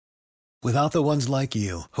Without the ones like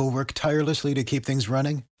you, who work tirelessly to keep things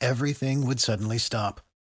running, everything would suddenly stop.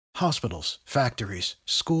 Hospitals, factories,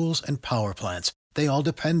 schools, and power plants, they all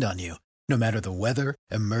depend on you. No matter the weather,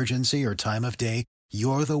 emergency, or time of day,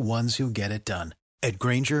 you're the ones who get it done. At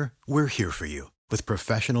Grainger, we're here for you with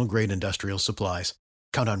professional-grade industrial supplies.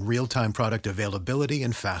 Count on real-time product availability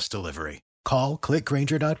and fast delivery. Call, click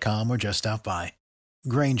Grainger.com, or just stop by.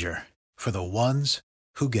 Grainger, for the ones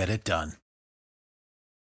who get it done.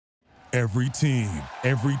 Every team,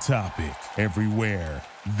 every topic, everywhere.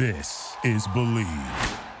 This is Believe.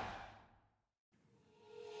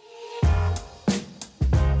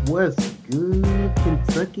 What's good,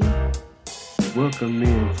 Kentucky? Welcome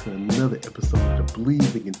in to another episode of the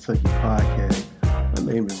Believe in Kentucky podcast.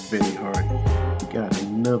 My name is Vinny Hardy. We got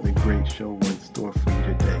another great show in store for you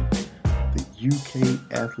today. The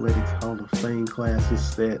UK Athletics Hall of Fame class is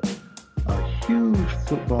set. A huge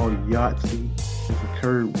football Yahtzee has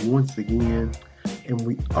occurred once again. And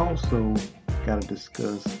we also got to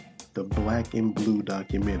discuss the Black and Blue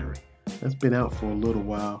documentary. That's been out for a little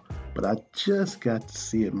while, but I just got to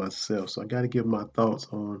see it myself. So I got to give my thoughts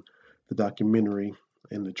on the documentary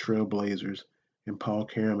and the Trailblazers and Paul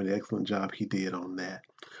Karam and the excellent job he did on that.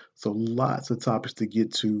 So lots of topics to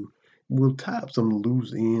get to. We'll tie up some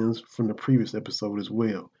loose ends from the previous episode as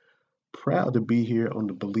well. Proud to be here on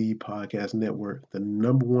the Believe Podcast Network, the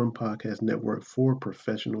number one podcast network for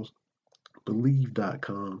professionals.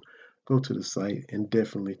 Believe.com. Go to the site and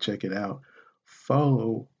definitely check it out.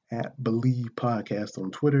 Follow at Believe Podcast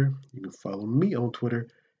on Twitter. You can follow me on Twitter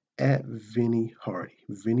at Vinny Hardy.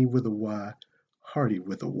 Vinny with a Y, Hardy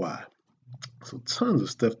with a Y. So tons of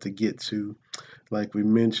stuff to get to. Like we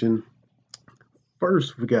mentioned,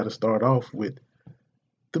 first we got to start off with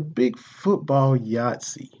the big football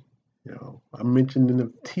Yahtzee. You know, I mentioned in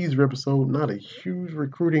the teaser episode, not a huge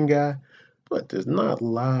recruiting guy, but there's not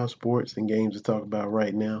live sports and games to talk about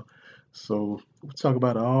right now. So we'll talk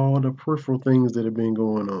about all the peripheral things that have been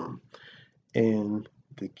going on. And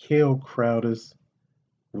the Dikell Crowders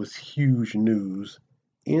was huge news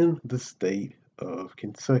in the state of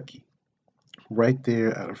Kentucky. Right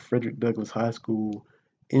there out of Frederick Douglass High School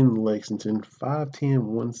in Lexington, 5'10",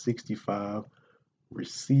 165,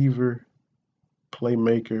 receiver,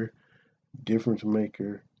 playmaker, difference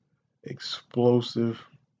maker, explosive,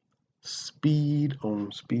 speed on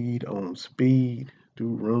speed on speed.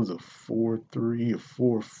 Dude runs a 4.3, a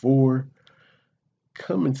 4.4.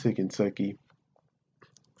 Coming to Kentucky,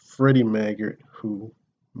 Freddie Maggart, who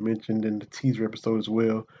mentioned in the teaser episode as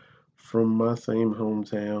well, from my same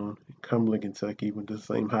hometown, Cumberland, Kentucky, went to the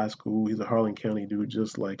same high school. He's a Harlan County dude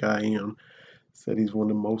just like I am. Said he's one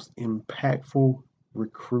of the most impactful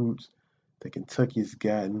recruits that Kentucky's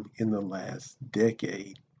gotten in the last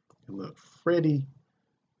decade. And look, Freddie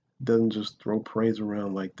doesn't just throw praise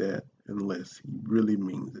around like that unless he really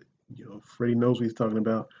means it. You know, Freddie knows what he's talking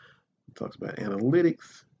about. He talks about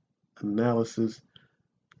analytics, analysis,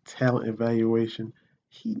 talent evaluation.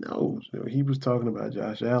 He knows. You know, he was talking about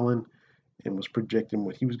Josh Allen and was projecting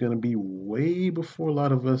what he was going to be way before a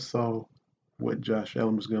lot of us saw what Josh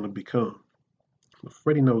Allen was going to become. But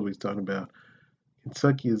Freddie knows what he's talking about.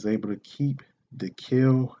 Kentucky is able to keep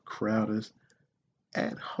Dikell Crowders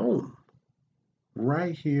at home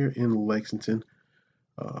right here in Lexington,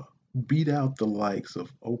 beat out the likes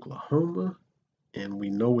of Oklahoma, and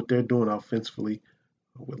we know what they're doing offensively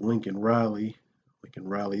with Lincoln Riley. Lincoln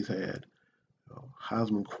Riley's had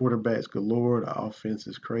Heisman quarterbacks galore. The offense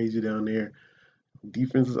is crazy down there.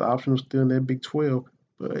 Defense is optional still in that Big 12,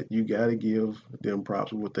 but you got to give them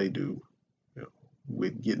props for what they do, you know,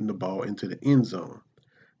 with getting the ball into the end zone.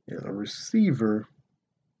 And a receiver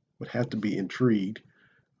would have to be intrigued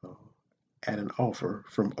at an offer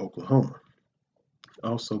from Oklahoma.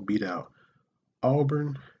 Also beat out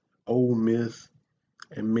Auburn, Ole Miss,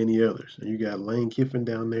 and many others. And you got Lane Kiffin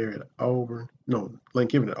down there at Auburn. No, Lane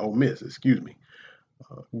Kiffin at Ole Miss, excuse me.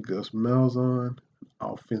 Gus Malzahn,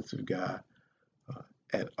 offensive guy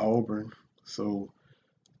at Auburn. So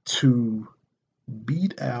to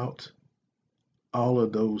beat out all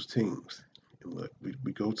of those teams, and look,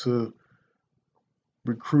 we go to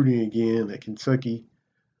recruiting again at Kentucky.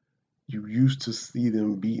 You used to see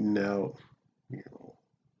them beating out, you know,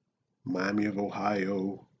 Miami of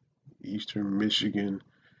Ohio, Eastern Michigan.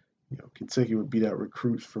 You know, Kentucky would beat out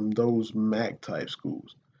recruits from those MAC type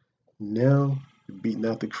schools. Now you're beating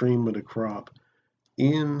out the cream of the crop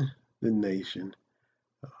in the nation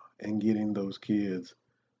and getting those kids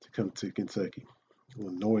to come to Kentucky. A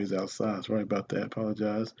little noise outside, sorry about that,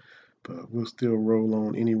 apologize. But we'll still roll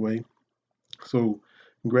on anyway. So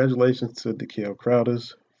congratulations to Dikell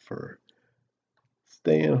Crowders for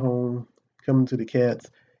staying home, coming to the Cats,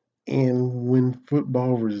 And when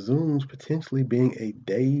football resumes, potentially being a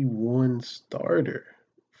day one starter.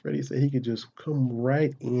 Freddie said he could just come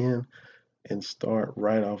right in and start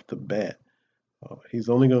right off the bat. He's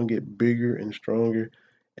only going to get bigger and stronger,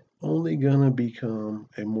 only going to become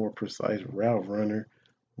a more precise route runner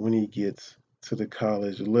when he gets to the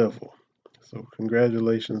college level. So,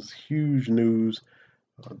 congratulations, huge news.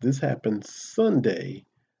 This happened Sunday.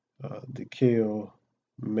 DeKale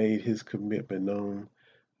made his commitment known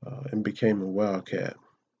and became a Wildcat.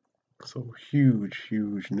 So, huge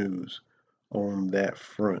news on that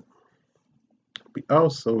front. We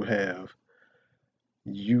also have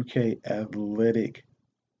UK Athletic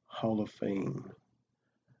Hall of Fame.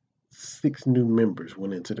 6 new members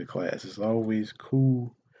went into the class. It's always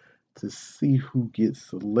cool to see who gets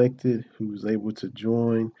selected, who's able to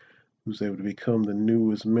join, who's able to become the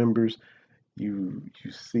newest members. You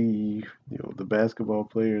see, the basketball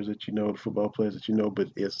players that you know, the football players that you know, but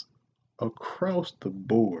it's across the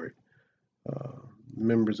board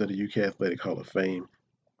members of the UK Athletic Hall of Fame.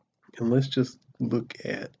 And let's just look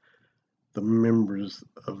at the members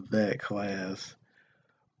of that class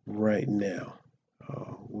right now.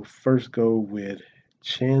 We'll first go with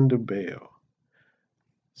Chandler Bell,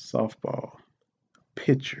 softball,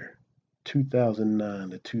 pitcher,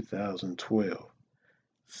 2009 to 2012,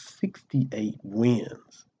 68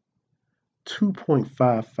 wins,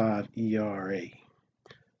 2.55 ERA,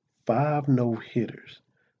 5 no-hitters.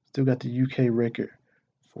 Still got the UK record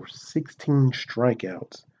for 16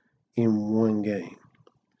 strikeouts in one game.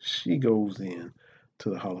 She goes in to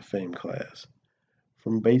the Hall of Fame class.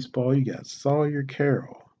 From baseball, you got Sawyer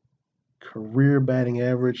Carroll, career batting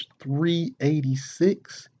average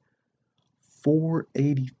 386,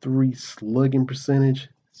 483 slugging percentage.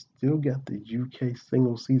 Still got the UK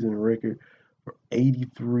single season record for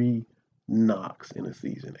 83 knocks in a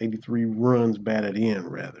season, 83 runs batted in,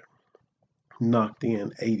 rather. Knocked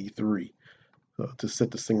in 83 to set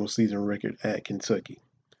the single season record at Kentucky.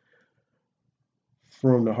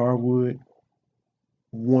 From the hardwood,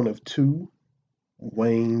 one of two,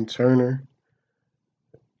 Wayne Turner.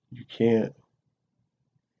 You can't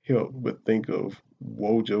help but think of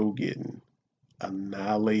Wojo getting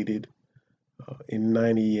annihilated. In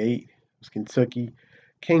 98, Kentucky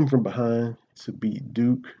came from behind to beat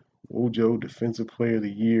Duke. Wojo, Defensive Player of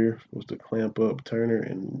the Year, supposed to clamp up Turner,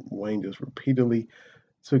 and Wayne just repeatedly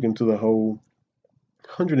took him to the hole.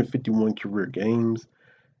 151 career games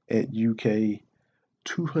at UK,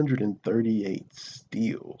 238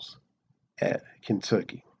 steals at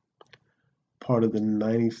Kentucky. Part of the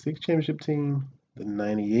 96 championship team, the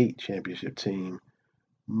 98 championship team.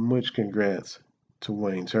 Much congrats to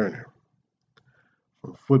Wayne Turner.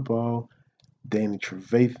 From football, Danny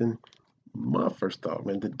Trevathan. My first thought,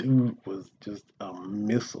 man, the dude was just a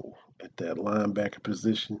missile at that linebacker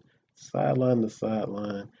position. Sideline to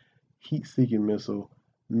sideline, heat-seeking missile,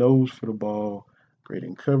 nose for the ball, great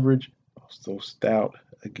in coverage, also stout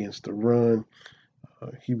against the run.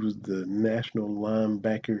 He was the National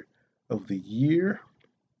Linebacker of the Year.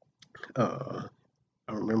 I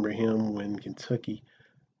remember him when Kentucky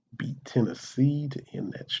beat Tennessee to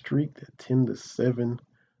end that streak, that 10-7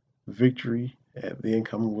 victory at the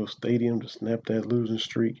Commonwealth Stadium to snap that losing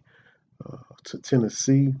streak to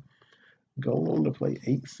Tennessee. Going on to play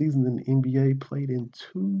 8 seasons in the NBA, played in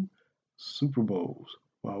 2 Super Bowls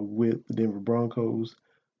while with the Denver Broncos,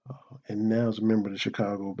 and now is a member of the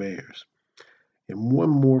Chicago Bears. And one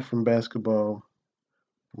more from basketball,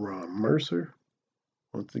 Ron Mercer.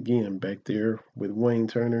 Once again, back there with Wayne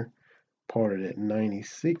Turner, part of that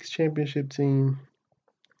 96 championship team.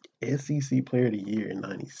 SEC Player of the Year in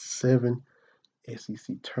 97.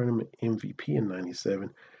 SEC Tournament MVP in 97.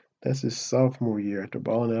 That's his sophomore year after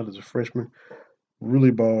balling out as a freshman.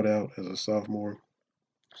 Really balled out as a sophomore.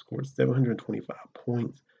 Scored 725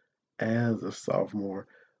 points as a sophomore.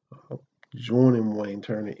 Joining Wayne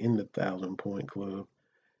Turner in the 1,000-point club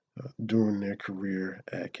during their career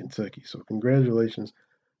at Kentucky. So congratulations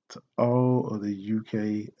to all of the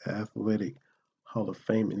UK Athletic Hall of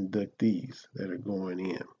Fame inductees that are going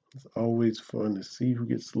in. It's always fun to see who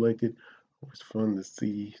gets selected. Always fun to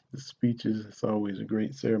see the speeches. It's always a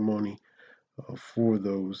great ceremony for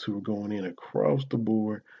those who are going in across the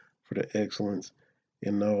board for the excellence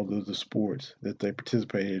in all of the sports that they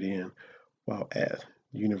participated in while at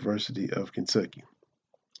University of Kentucky.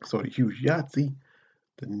 So the huge Yahtzee,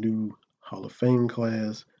 the new Hall of Fame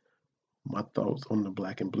class, my thoughts on the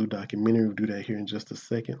Black and Blue documentary. We'll do that here in just a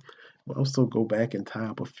second. We'll also go back and tie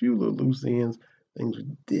up a few little loose ends, things we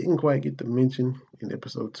didn't quite get to mention in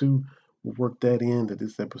episode 2. We'll work that into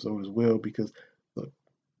this episode as well because, look,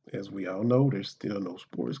 as we all know, there's still no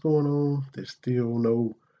sports going on. There's still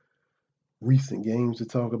no recent games to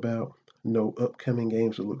talk about, no upcoming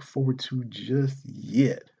games to look forward to just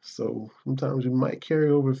yet. So sometimes we might carry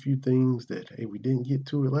over a few things that, hey, we didn't get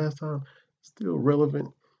to it last time. Still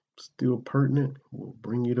relevant, still pertinent. We'll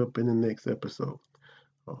bring it up in the next episode.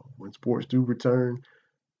 When sports do return,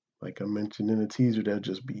 like I mentioned in the teaser, that'll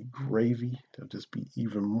just be gravy. There'll just be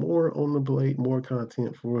even more on the plate, more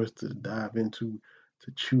content for us to dive into,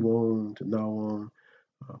 to chew on, to gnaw on.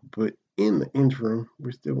 But in the interim,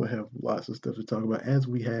 we're still going to have lots of stuff to talk about as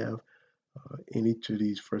we have in each of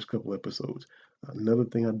these first couple episodes. Another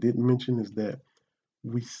thing I didn't mention is that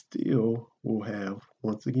we still will have,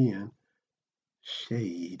 once again,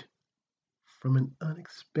 shade from an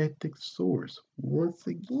unexpected source. Once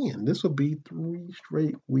again, this will be 3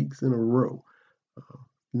 straight weeks in a row.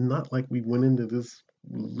 Not like we went into this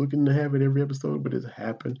looking to have it every episode, but it's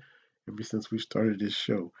happened ever since we started this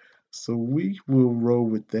show. So we will roll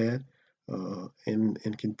with that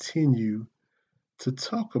and continue to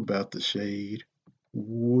talk about the shade,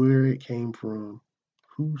 where it came from,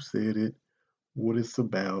 who said it, what it's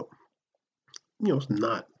about. It's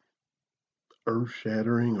not earth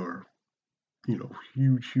shattering or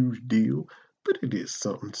huge deal, but it is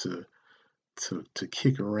something to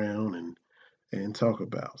kick around and talk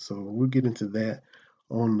about. So we'll get into that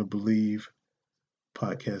on the Believe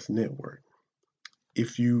Podcast Network.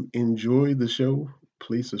 If you enjoy the show,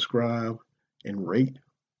 please subscribe and rate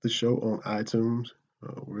the show on iTunes.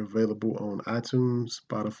 We're available on iTunes,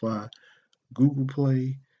 Spotify, Google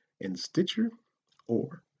Play, and Stitcher.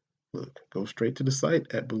 Or go straight to the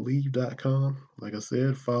site at Believe.com. Like I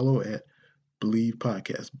said, follow at Believe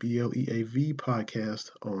Podcast, BLEAV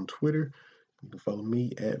Podcast on Twitter. You can follow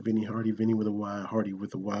me at Vinny Hardy, Vinny with a Y, Hardy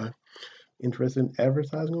with a Y. Interested in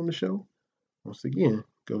advertising on the show? Once again,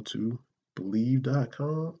 go to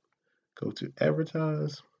Believe.com, go to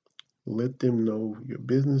advertise, let them know your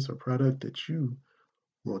business or product that you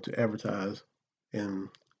want to advertise, and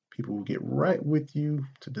people will get right with you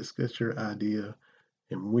to discuss your idea,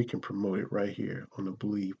 and we can promote it right here on the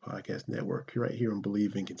Believe Podcast Network, right here on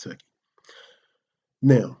Believe in Kentucky.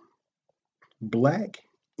 Now, Black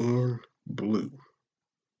and Blue.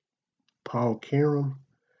 Paul Karam,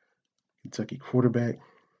 Kentucky quarterback,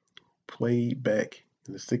 played back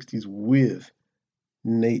in the 60s with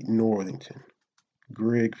Nate Northington,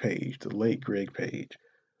 Greg Page, the late Greg Page,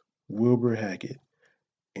 Wilbur Hackett,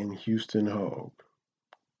 and Houston Hogg.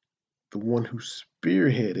 The one who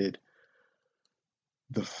spearheaded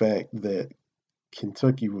the fact that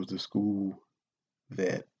Kentucky was the school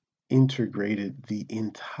that integrated the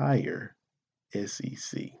entire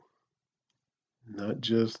SEC. Not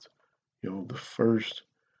just, the first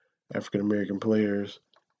African American players,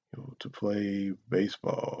 to play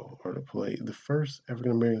baseball or to play the first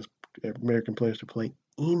African American players to play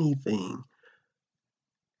anything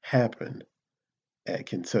happened at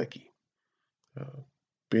Kentucky.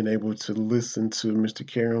 Being able to listen to Mr.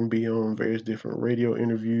 Karam be on various different radio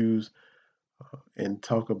interviews and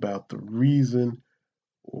talk about the reason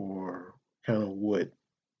or kind of what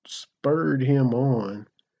spurred him on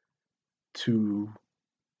to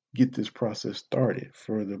get this process started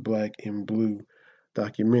for the Black and Blue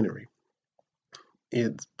documentary.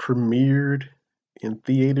 It premiered in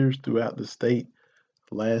theaters throughout the state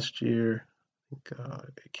last year.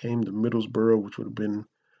 It came to Middlesboro, which would have been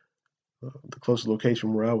the closest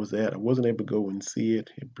location where I was at. I wasn't able to go and see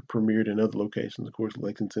it. It premiered in other locations, of course,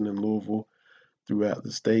 Lexington and Louisville, throughout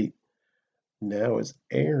the state. Now it's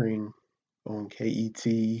airing on KET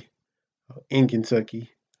in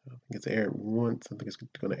Kentucky. I think it's aired once. I think it's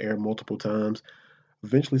going to air multiple times.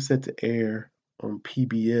 Eventually set to air on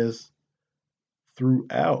PBS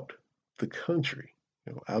throughout the country.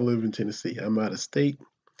 I live in Tennessee. I'm out of state.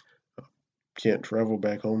 Can't travel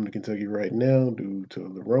back home to Kentucky right now due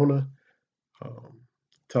to the Rona.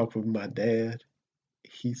 Talked with my dad.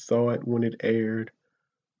 He saw it when it aired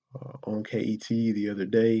on KET the other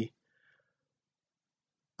day.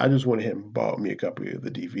 I just went ahead and bought me a copy of the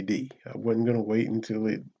DVD. I wasn't going to wait until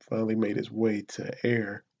it finally made its way to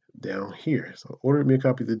air down here. So I ordered me a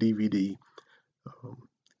copy of the DVD.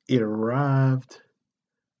 It arrived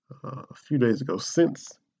a few days ago.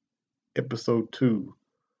 Since episode 2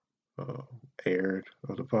 aired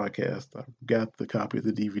of the podcast, I got the copy of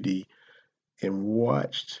the DVD and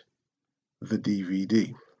watched the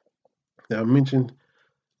DVD. Now, I mentioned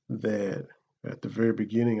that at the very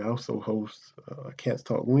beginning, I also host a Cats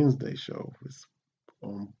Talk Wednesday show. It's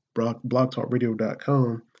on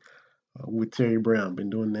blogtalkradio.com with Terry Brown.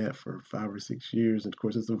 Been doing that for 5 or 6 years. And of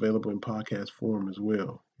course, it's available in podcast form as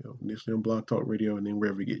well. Initially on Blog Talk Radio and then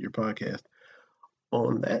wherever you get your podcast.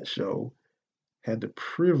 On that show, had the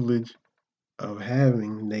privilege of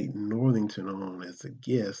having Nate Northington Northington on as a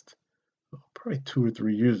guest probably 2 or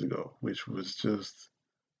 3 years ago, which was just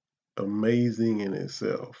amazing in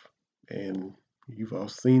itself. And you've all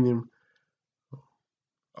seen him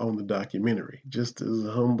on the documentary, just as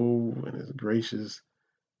humble and as gracious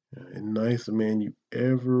and nice a man you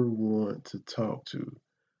ever want to talk to.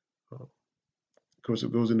 Of course,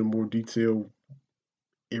 it goes into more detail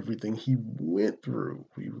everything he went through.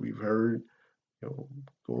 We've heard,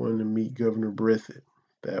 going to meet Governor Breathitt.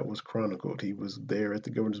 That was chronicled. He was there at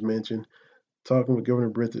the governor's mansion talking with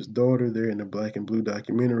Governor Breathitt's daughter there in the Black and Blue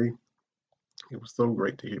documentary. It was so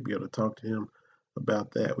great to be able to talk to him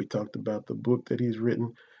about that. We talked about the book that he's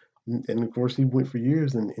written. And of course, he went for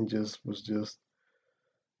years and was just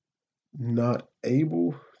not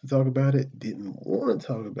able to talk about it, didn't want to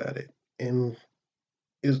talk about it. And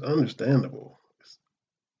it's understandable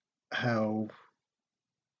how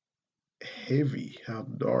heavy, how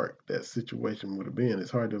dark that situation would have been.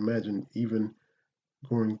 It's hard to imagine even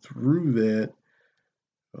going through that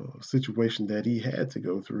situation that he had to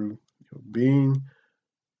go through, being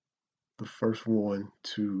the first one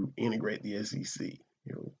to integrate the SEC.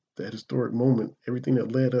 That historic moment, everything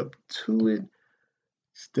that led up to it,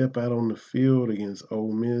 step out on the field against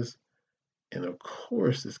Ole Miss, and of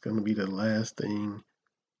course it's going to be the last thing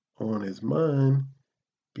on his mind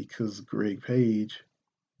because Greg Page,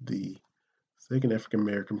 the second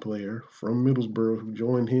African-American player from Middlesboro who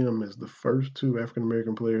joined him as the first 2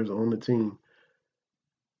 African-American players on the team,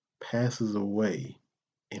 passes away,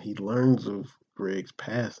 and he learns of Greg's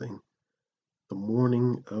passing the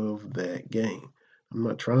morning of that game. I'm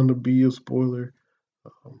not trying to be a spoiler.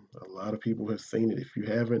 A lot of people have seen it. If you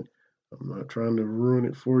haven't, I'm not trying to ruin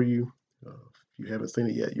it for you. If you haven't seen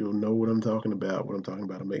it yet, you'll know what I'm talking about. What I'm talking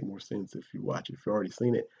about will make more sense if you watch it. If you've already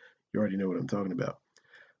seen it, you already know what I'm talking about.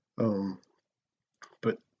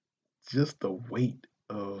 But just the weight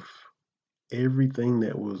of everything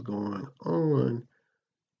that was going on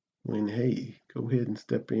when, hey, go ahead and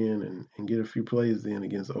step in and get a few plays in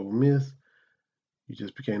against Ole Miss. You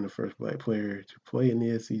just became the first Black player to play in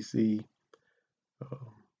the SEC.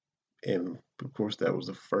 And, of course, that was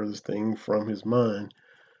the furthest thing from his mind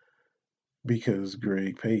because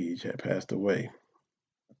Greg Page had passed away.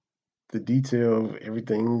 The detail of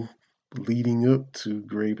everything leading up to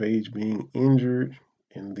Greg Page being injured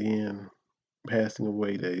and then passing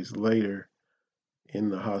away days later in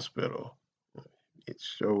the hospital, it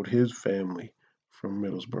showed his family from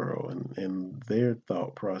Middlesboro and their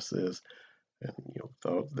thought process, and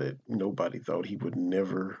thought that nobody thought he would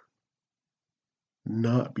never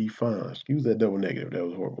not be fine. Excuse that double negative. That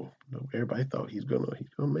was horrible. Everybody thought he's gonna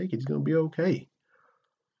make it. He's gonna be okay.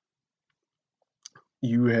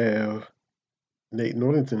 You have Nate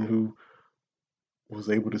Northington, who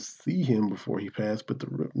was able to see him before he passed, but the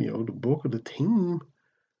bulk of the team,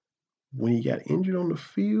 when he got injured on the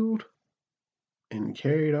field and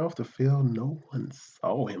carried off the field, no one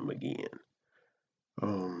saw him again.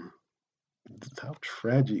 How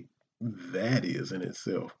tragic that is in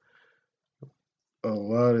itself. A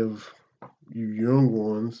lot of you young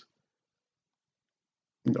ones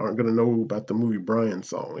aren't going to know about the movie Brian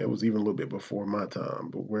song. It was even a little bit before my time,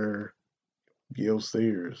 but where Gale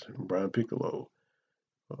Sayers and Brian Piccolo,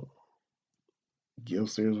 Gale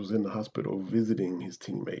Sayers was in the hospital visiting his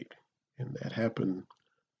teammate, and that happened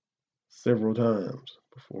several times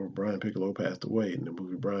before Brian Piccolo passed away in the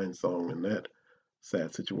movie Brian song and that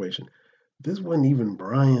sad situation. This wasn't even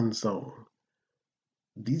Brian's song.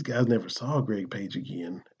 These guys never saw Greg Page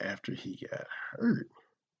again after he got hurt.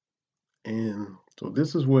 And so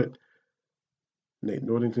this is what Nate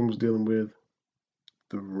Northington was dealing with,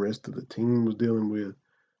 the rest of the team was dealing with,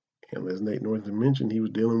 and as Nate Northington mentioned, he was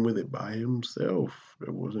dealing with it by himself.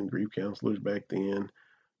 There wasn't grief counselors back then.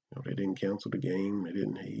 They didn't cancel the game. They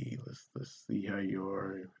didn't, hey, let's see how you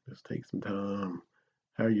are. Let's take some time.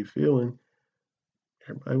 How are you feeling?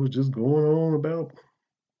 Everybody was just going on about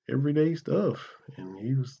everyday stuff. And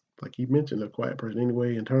he was, like he mentioned, a quiet person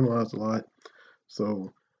anyway, internalized a lot.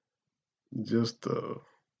 So just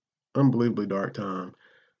unbelievably dark time.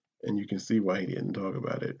 And you can see why he didn't talk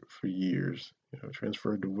about it for years.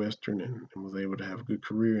 Transferred to Western and was able to have a good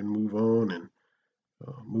career and move on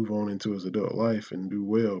into his adult life and do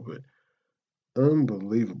well. But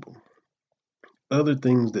unbelievable. Other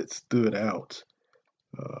things that stood out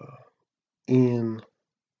in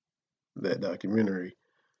that documentary,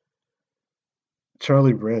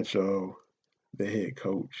 Charlie Bradshaw, the head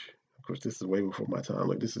coach. Of course, this is way before my time.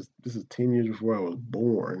 Like this is 10 years before I was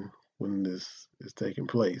born when this is taking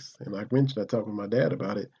place. And like I mentioned, I talked with my dad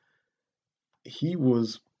about it. He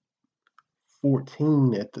was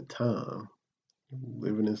 14 at the time,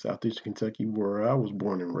 living in Southeastern Kentucky, where I was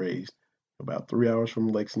born and raised. about 3 hours from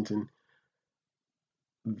Lexington.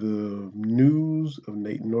 The news of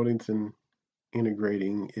Nate Northington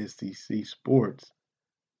integrating SEC sports,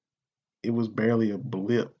 it was barely a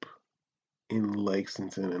blip in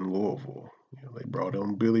Lexington and Louisville. They brought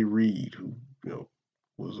on Billy Reed, who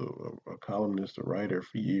was a columnist, a writer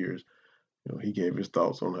for years. He gave his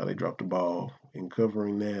thoughts on how they dropped the ball in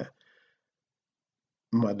covering that.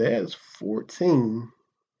 My dad's 14,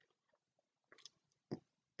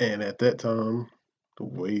 and at that time, the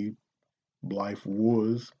way life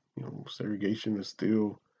was, segregation is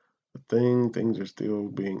still a thing. Things are still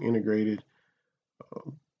being integrated.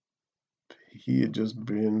 He had just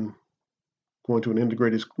been going to an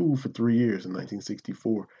integrated school for 3 years in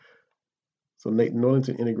 1964. So Nate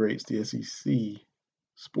Northington integrates the SEC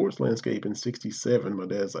sports landscape in 67. My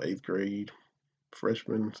dad's an 8th grade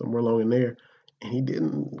freshman, somewhere along in there, and he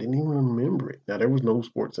didn't even remember it. Now, there was no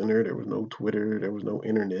Sports Center, there was no Twitter, there was no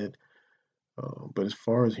internet. But as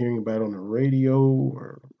far as hearing about it on the radio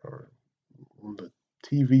or on the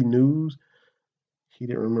TV news, he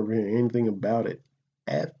didn't remember hearing anything about it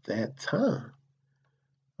at that time.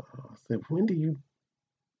 I said, when do you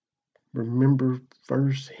remember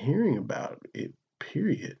first hearing about it,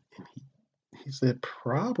 period? And he said,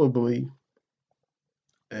 probably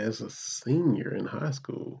as a senior in high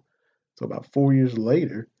school. So about 4 years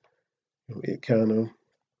later, it kind of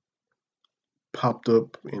popped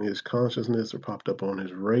up in his consciousness or popped up on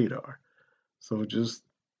his radar. So just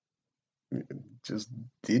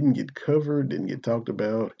didn't get covered, didn't get talked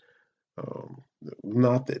about.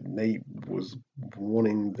 Not that Nate was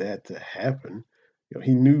wanting that to happen.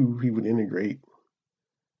 He knew he would integrate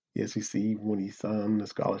the SEC when he signed the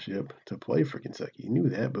scholarship to play for Kentucky. He knew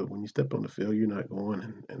that, but when you step on the field, you're not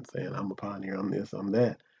going and saying, I'm a pioneer, I'm this, I'm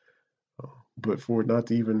that. But for it not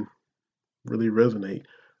to even really resonate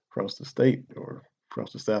across the state or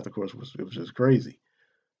across the South, of course, it was just crazy.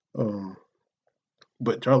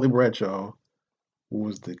 But Charlie Bradshaw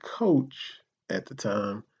was the coach at the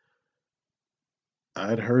time.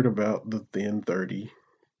 I'd heard about the Thin 30.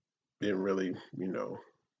 Didn't really, know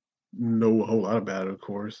a whole lot about it, of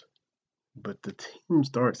course. But the team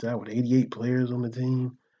starts out with 88 players on the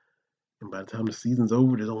team. And by the time the season's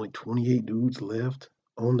over, there's only 28 dudes left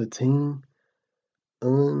on the team.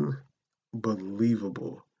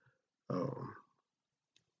 Unbelievable.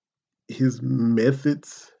 His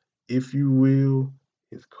methods, if you will,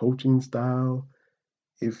 his coaching style,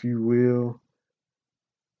 if you will,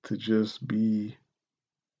 to just be,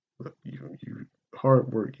 you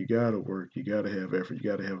hard work, you gotta have effort, you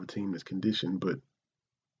gotta have a team that's conditioned, but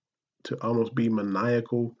to almost be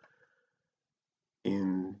maniacal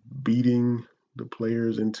in beating the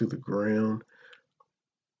players into the ground.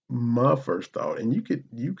 My first thought, and you could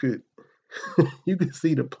you could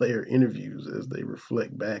see the player interviews as they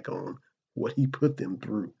reflect back on what he put them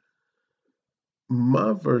through.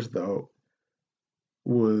 My first thought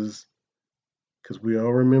was, because we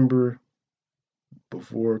all remember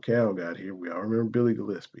before Cal got here, we all remember Billy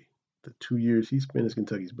Gillispie, the 2 years he spent as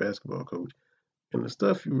Kentucky's basketball coach, and the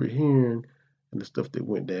stuff you were hearing and the stuff that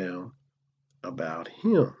went down about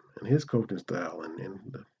him and his coaching style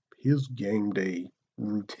and his game day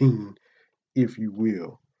routine, if you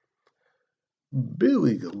will.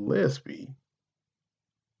 Billy Gillispie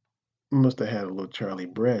must have had a little Charlie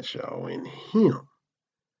Bradshaw in him.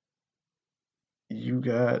 You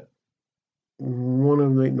got one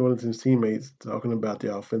of Nate Northington's teammates talking about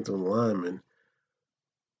the offensive lineman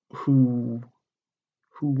who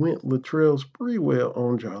went Latrell Sprewell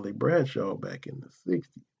on Charlie Bradshaw back in the 60s.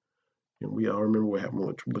 And we all remember what happened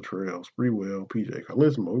with Latrell Sprewell, PJ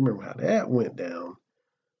Carlesimo. We remember how that went down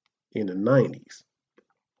in the 90s.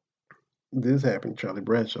 This happened to Charlie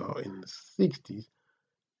Bradshaw in the 60s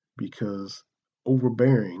because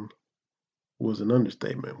overbearing was an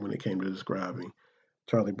understatement when it came to describing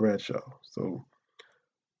Charlie Bradshaw. So,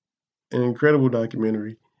 an incredible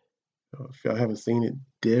documentary. If y'all haven't seen it,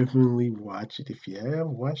 definitely watch it. If you have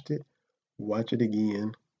watched it, watch it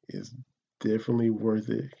again. It's definitely worth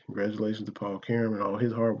it. Congratulations to Paul Karam and all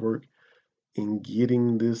his hard work in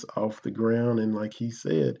getting this off the ground. And like he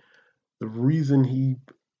said, the reason he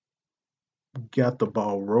got the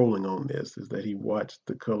ball rolling on this is that he watched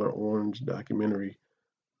the Color Orange documentary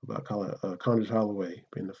about Condris Holloway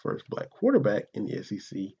being the first black quarterback in the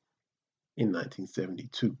SEC in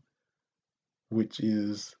 1972, which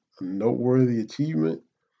is a noteworthy achievement.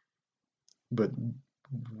 But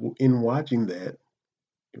in watching that,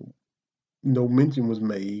 no mention was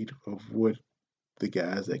made of what the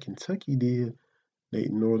guys at Kentucky did,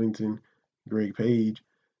 Nate Northington, Greg Page.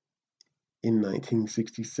 In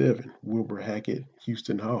 1967, Wilbur Hackett,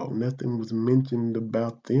 Houston Hall. Nothing was mentioned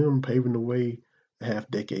about them paving the way a half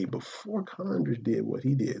decade before Condredge did what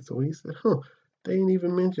he did. So he said, they ain't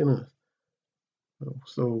even mention us.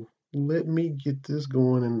 So let me get this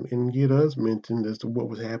going and get us mentioned as to what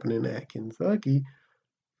was happening at Kentucky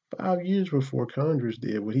 5 years before Condredge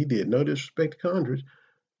did what he did. No disrespect to Condredge,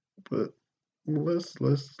 but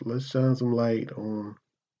let's shine some light on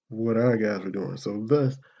what our guys were doing. So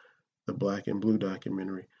thus the Black and Blue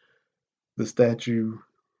documentary. The statue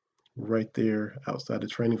right there outside the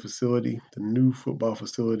training facility, the new football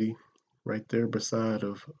facility right there beside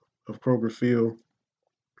of Kroger Field,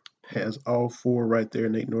 has all four right there: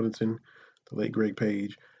 Nate Northington, the late Greg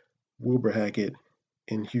Page, Wilbur Hackett,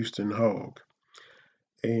 and Houston Hogg.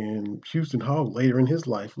 And Houston Hogg, later in his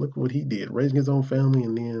life, look what he did, raising his own family,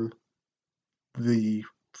 and then the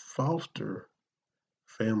foster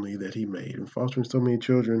family that he made, and fostering so many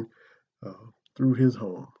children through his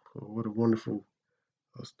home. What a wonderful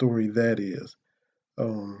story that is.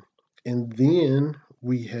 And then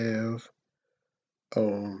we have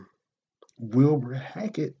Wilbur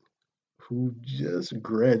Hackett, who just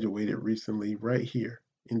graduated recently right here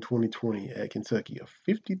in 2020 at Kentucky. A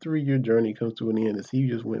 53-year journey comes to an end as he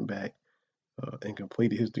just went back and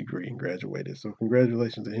completed his degree and graduated. So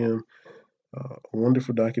congratulations to him. A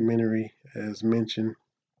wonderful documentary, as mentioned.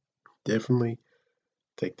 Definitely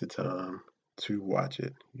take the time to watch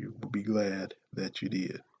it. You will be glad that you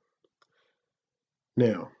did.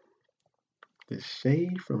 Now, the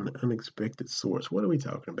shade from an unexpected source. What are we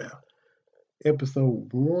talking about?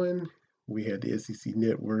 Episode 1, we had the SEC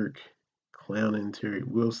Network clowning Terry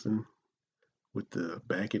Wilson with the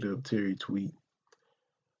back it up Terry tweet.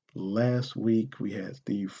 Last week, we had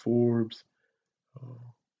Steve Forbes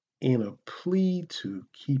in a plea to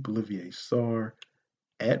keep Olivier Sarr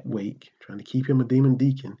at Wake, trying to keep him a Demon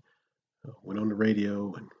Deacon. Went on the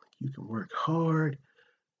radio and you can work hard,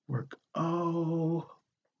 work all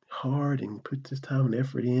hard, and put this time and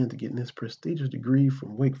effort into getting this prestigious degree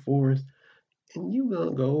from Wake Forest, and you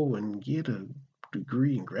gonna go and get a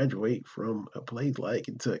degree and graduate from a place like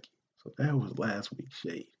Kentucky. So that was last week's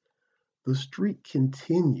shade. The streak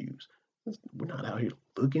continues. We're not out here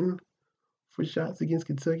looking for shots against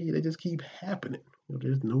Kentucky. They just keep happening.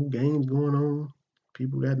 There's no games going on.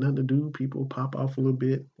 People got nothing to do. People pop off a little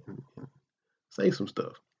bit and say some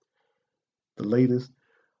stuff. The latest,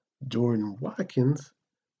 Jordan Watkins,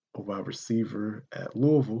 a wide receiver at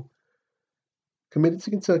Louisville, committed to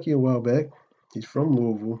Kentucky a while back. He's from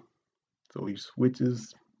Louisville, so he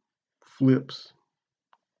switches, flips,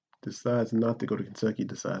 decides not to go to Kentucky,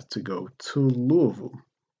 decides to go to Louisville.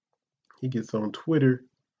 He gets on Twitter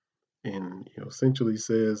and essentially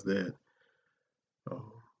says that,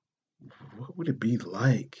 what would it be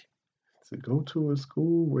like to go to a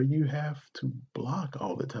school where you have to block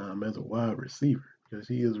all the time as a wide receiver? Because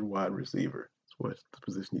he is a wide receiver. That's what the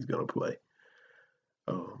position he's going to play.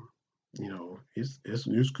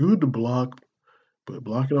 It's good to block, but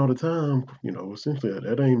blocking all the time, essentially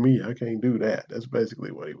that ain't me. I can't do that. That's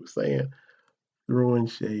basically what he was saying. Throwing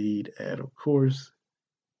shade at, of course,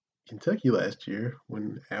 Kentucky last year,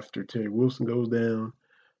 when after Terry Wilson goes down,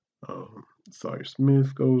 Sawyer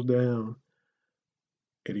Smith goes down,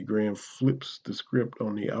 Eddie Graham flips the script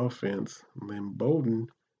on the offense. Lynn Bowden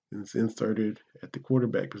is inserted at the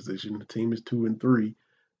quarterback position. The team is 2-3,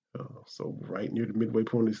 so right near the midway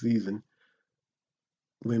point of the season.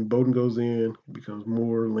 Lynn Bowden goes in, becomes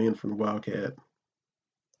more Lynn from the Wildcat.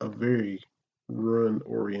 A very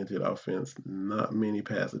run-oriented offense, not many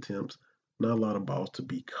pass attempts, not a lot of balls to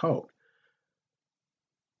be caught.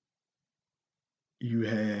 You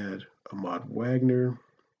had Ahmad Wagner,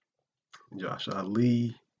 Josh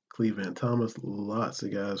Ali, Cleveland Thomas, lots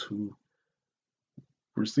of guys who,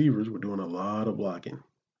 receivers, were doing a lot of blocking.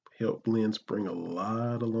 Helped Lynn spring a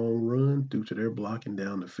lot of long run due to their blocking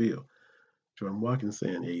down the field. Jordan Watkins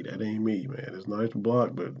saying, hey, that ain't me, man. It's nice to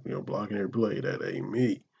block, but blocking every play, that ain't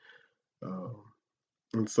me.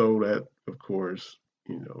 And so that, of course,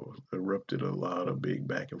 erupted a lot of big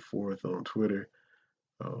back and forth on Twitter.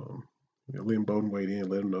 Lynn Bowden weighed in,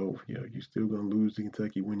 let him know, you're still going to lose to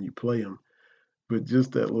Kentucky when you play them. But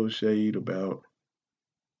just that little shade about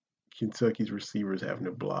Kentucky's receivers having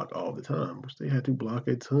to block all the time, which they had to block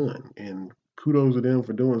a ton. And kudos to them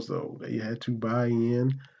for doing so. They had to buy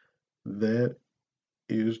in. That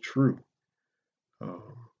is true.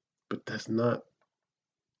 But that's not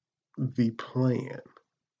the plan.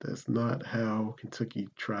 That's not how Kentucky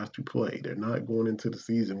tries to play. They're not going into the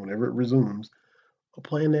season, whenever it resumes,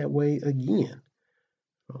 playing that way again.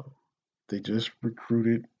 They just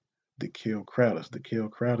recruited Da'Kel Crowdus. Da'Kel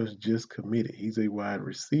Crowdus just committed. He's a wide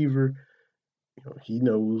receiver. He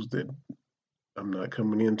knows that I'm not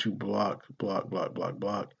coming in to block.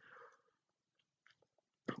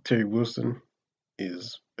 Terry Wilson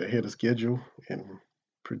is ahead of schedule and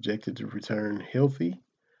projected to return healthy.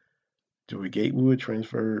 Joey Gatewood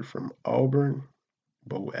transferred from Auburn.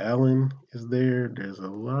 Bo Allen is there. There's a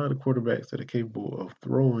lot of quarterbacks that are capable of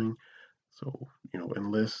throwing. So,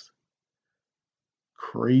 unless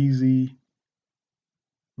crazy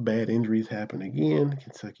bad injuries happen again,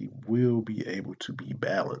 Kentucky will be able to be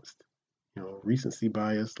balanced. Recency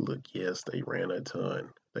bias, look, yes, they ran a ton.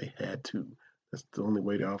 They had to. That's the only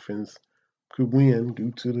way the offense could win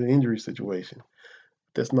due to the injury situation.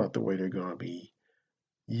 That's not the way they're going to be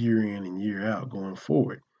year in and year out going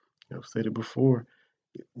forward. I've said it before.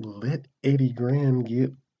 Let Eddie Gran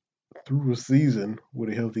get through a season with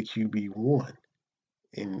a healthy QB1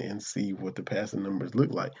 and see what the passing numbers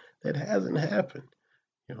look like. That hasn't happened.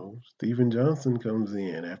 Steven Johnson comes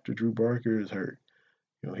in after Drew Barker is hurt.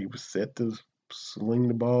 He was set to sling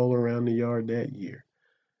the ball around the yard that year.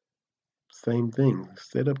 Same thing,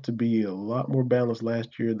 set up to be a lot more balanced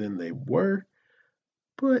last year than they were,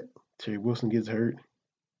 but Terry Wilson gets hurt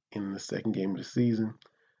in the second game of the season.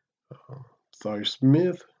 Sawyer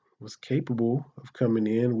Smith was capable of coming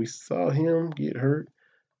in. We saw him get hurt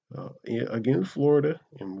against Florida,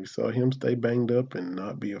 and we saw him stay banged up and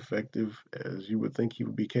not be effective as you would think he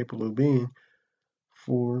would be capable of being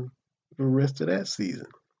for the rest of that season.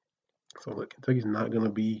 So look, Kentucky's not going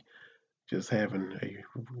to be just having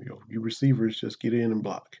you receivers just get in and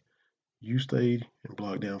block. You stay and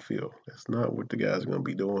block downfield. That's not what the guys are going to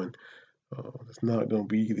be doing. That's not going to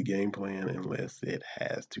be the game plan unless it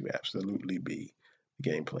has to absolutely be the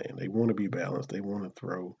game plan. They want to be balanced. They want to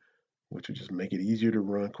throw, which would just make it easier to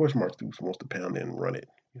run. Of course, Mark Stoops wants to pound in and run it,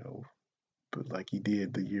 but like he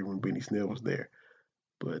did the year when Benny Snell was there.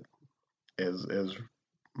 But as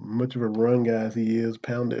much of a run guy as he is,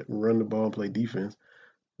 pound it, run the ball, and play defense,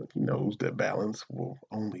 he knows that balance will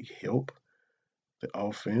only help the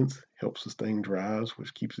offense, help sustain drives,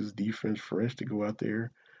 which keeps his defense fresh to go out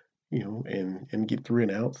there, and get 3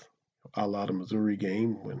 and outs. A la the Missouri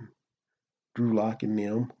game when Drew Lock and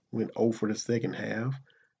them went 0 for the second half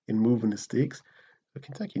and moving the sticks. But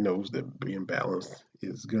Kentucky knows that being balanced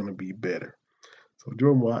is going to be better. So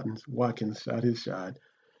Jordan Watkins shot his shot.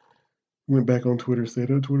 Went back on Twitter, said,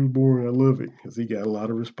 "Oh, Twitter's boring. I love it," because he got a lot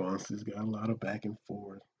of responses, got a lot of back and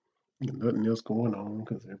forth. Nothing else going on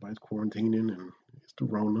because everybody's quarantining and it's the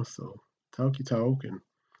Rona. So talk your talk, and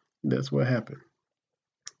that's what happened.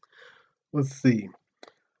 Let's see.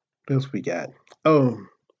 What else we got? Oh,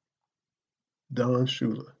 Don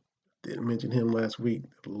Shula. Didn't mention him last week.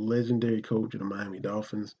 The legendary coach of the Miami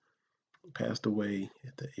Dolphins passed away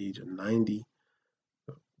at the age of 90.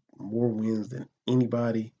 More wins than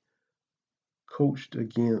anybody. Coached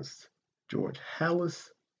against George Halas.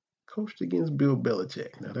 Coached against Bill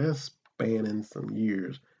Belichick. Now that's spanning some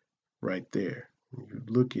years right there. When you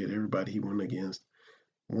look at everybody he went against,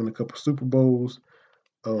 won a couple Super Bowls.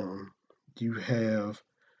 You have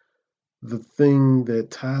the thing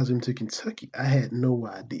that ties him to Kentucky. I had no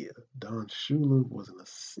idea. Don Shula was an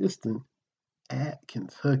assistant at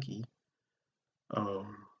Kentucky under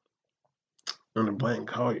Blanton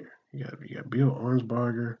Collier. You got Bill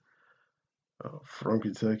Arnsparger from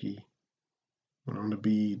Kentucky. Went on to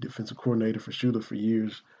be defensive coordinator for Shula for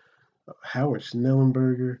years. Howard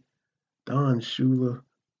Schnellenberger, Don Shula,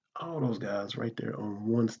 all those guys right there on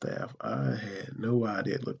one staff. I had no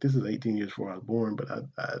idea. Look, this is 18 years before I was born, but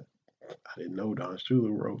I didn't know Don Shula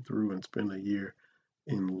rode through and spent a year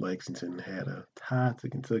in Lexington, had a tie to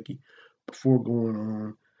Kentucky before going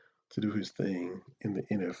on to do his thing in the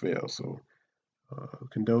NFL. So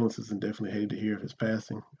condolences, and definitely hated to hear of his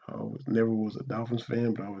passing. I never was a Dolphins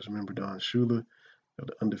fan, but I always remember Don Shula,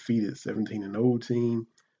 the undefeated 17-0 team.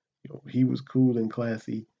 He was cool and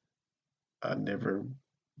classy. I never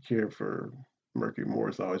cared for Mercury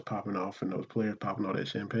Morris always popping off and those players popping all that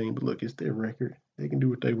champagne. But look, it's their record. They can do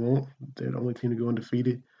what they want. They're the only team to go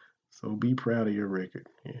undefeated. So be proud of your record.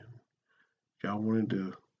 And if y'all wanted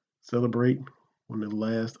to celebrate when the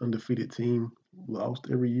last undefeated team lost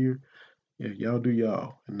every year, yeah, y'all do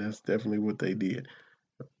y'all. And that's definitely what they did.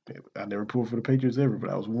 I never pulled for the Patriots ever, but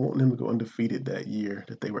I was wanting them to go undefeated that year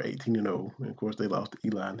that they were 18-0. And of course, they lost to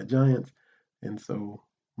Eli and the Giants. And so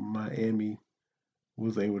Miami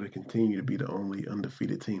was able to continue to be the only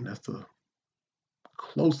undefeated team. That's the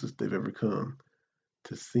closest they've ever come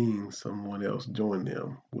to seeing someone else join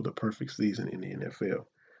them with a perfect season in the NFL.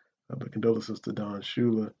 But condolences to Don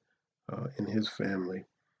Shula and his family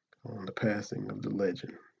on the passing of the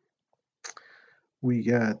legend. We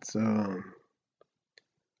got,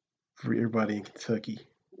 for everybody in Kentucky,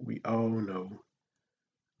 we all know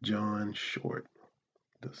John Short,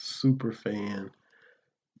 the super fan.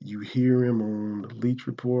 You hear him on the Leach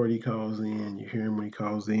Report, he calls in. You hear him when he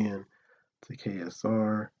calls in to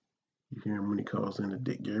KSR. You hear him when he calls in the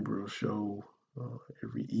Dick Gabriel show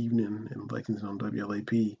every evening in Lexington on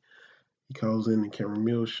WLAP. He calls in the Cameron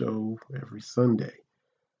Mills show every Sunday.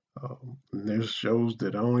 And there's shows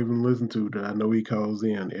that I don't even listen to that I know he calls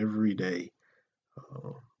in every day.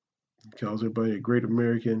 He calls everybody a great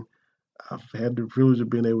American. I've had the privilege of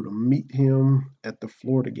being able to meet him at the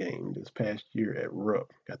Florida game this past year at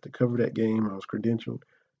Rupp. Got to cover that game. I was credentialed.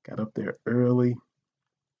 Got up there early,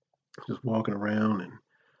 just walking around, and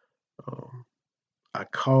I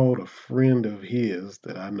called a friend of his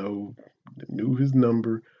that I know, that knew his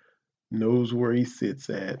number, knows where he sits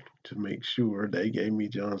at, to make sure. They gave me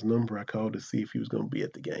John's number. I called to see if he was going to be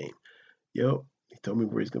at the game. Yep. He told me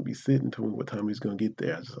where he's going to be sitting, told me what time he's going to get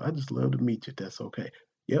there. I just love to meet you. That's okay.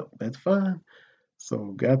 Yep, that's fine.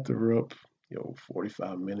 So got to Rupp,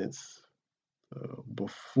 45 minutes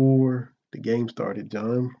before the game started.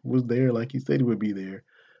 John was there like he said he would be there.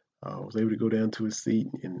 I was able to go down to his seat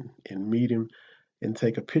and meet him and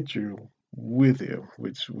take a picture with him,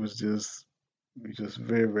 which was just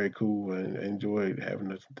very, very cool, and I enjoyed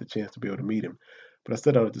having the chance to be able to meet him. But I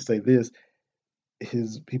set out to say this.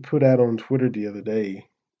 He put out on Twitter the other day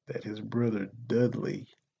that his brother Dudley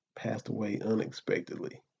passed away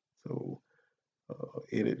unexpectedly. So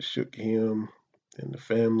it had shook him and the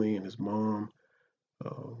family and his mom.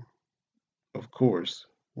 Of course,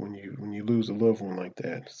 when you lose a loved one like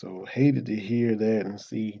that. So hated to hear that and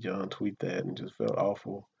see John tweet that, and just felt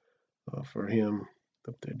awful for him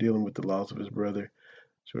up there dealing with the loss of his brother.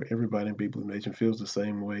 Sure, everybody in Big Blue Nation feels the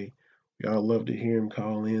same way. We all love to hear him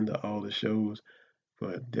call in to all the shows,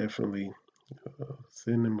 but definitely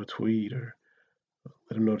send him a tweet or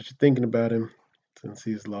let him know that you're thinking about him since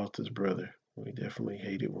he's lost his brother. We definitely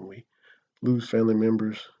hate it when we lose family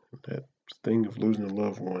members. That thing of losing a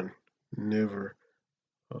loved one, never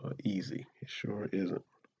easy. It sure isn't.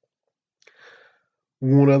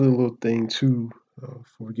 One other little thing too,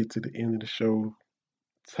 before we get to the end of the show,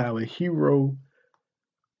 Tyler Hero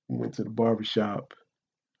went to the barbershop.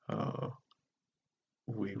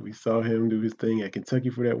 We saw him do his thing at Kentucky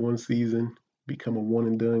for that one season, become a one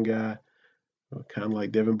and done guy, kind of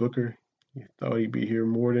like Devin Booker. You thought he'd be here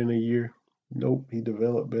more than a year. Nope, he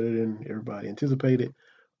developed better than everybody anticipated.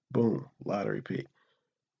 Boom, lottery pick.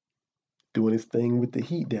 Doing his thing with the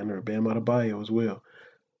Heat down there at Bam Adebayo as well.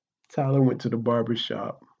 Tyler went to the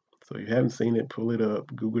barbershop. So if you haven't seen it, pull it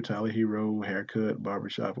up. Google Tyler Hero, haircut,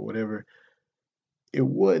 barbershop, or whatever. It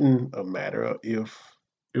wasn't a matter of if,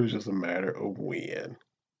 it was just a matter of when.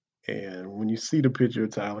 And when you see the picture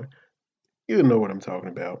of Tyler, you'll know what I'm talking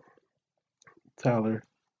about. Tyler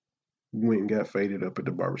went and got faded up at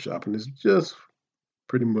the barbershop, and it's just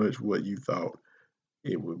pretty much what you thought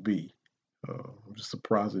it would be. I'm just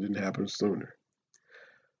surprised it didn't happen sooner.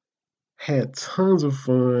 Had tons of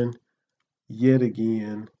fun yet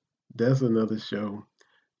again. That's another show.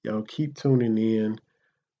 Y'all keep tuning in.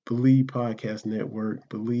 Believe Podcast Network,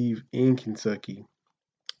 Believe in Kentucky.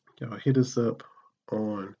 Y'all hit us up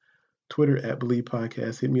on Twitter at Believe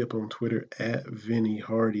Podcast. Hit me up on Twitter at Vinny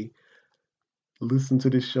Hardy. Listen to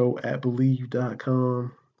this show at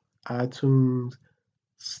Believe.com, iTunes,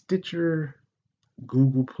 Stitcher,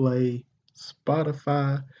 Google Play,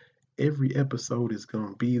 Spotify. Every episode is going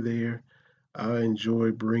to be there. I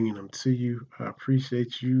enjoy bringing them to you. I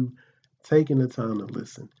appreciate you taking the time to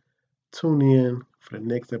listen. Tune in for the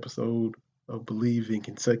next episode of Believe in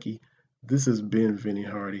Kentucky. This has been Vinny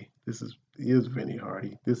Hardy. This is Vinny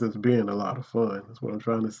Hardy. This has been a lot of fun. That's what I'm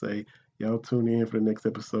trying to say. Y'all tune in for the next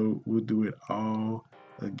episode. We'll do it all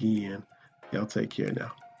again. Y'all take care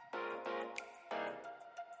now.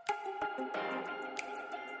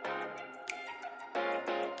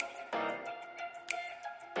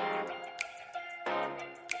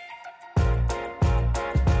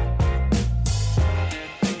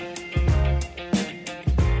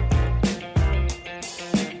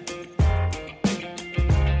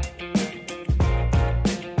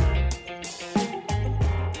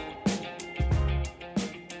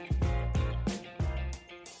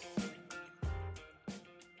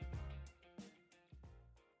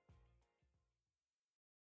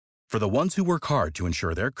 For the ones who work hard to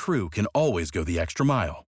ensure their crew can always go the extra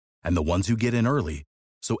mile, and the ones who get in early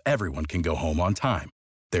so everyone can go home on time,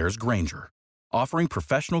 there's Grainger, offering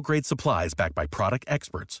professional-grade supplies backed by product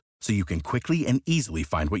experts so you can quickly and easily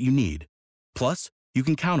find what you need. Plus, you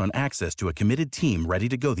can count on access to a committed team ready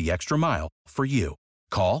to go the extra mile for you.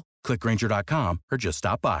 Call, click Grainger.com, or just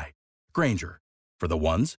stop by. Grainger, for the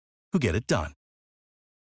ones who get it done.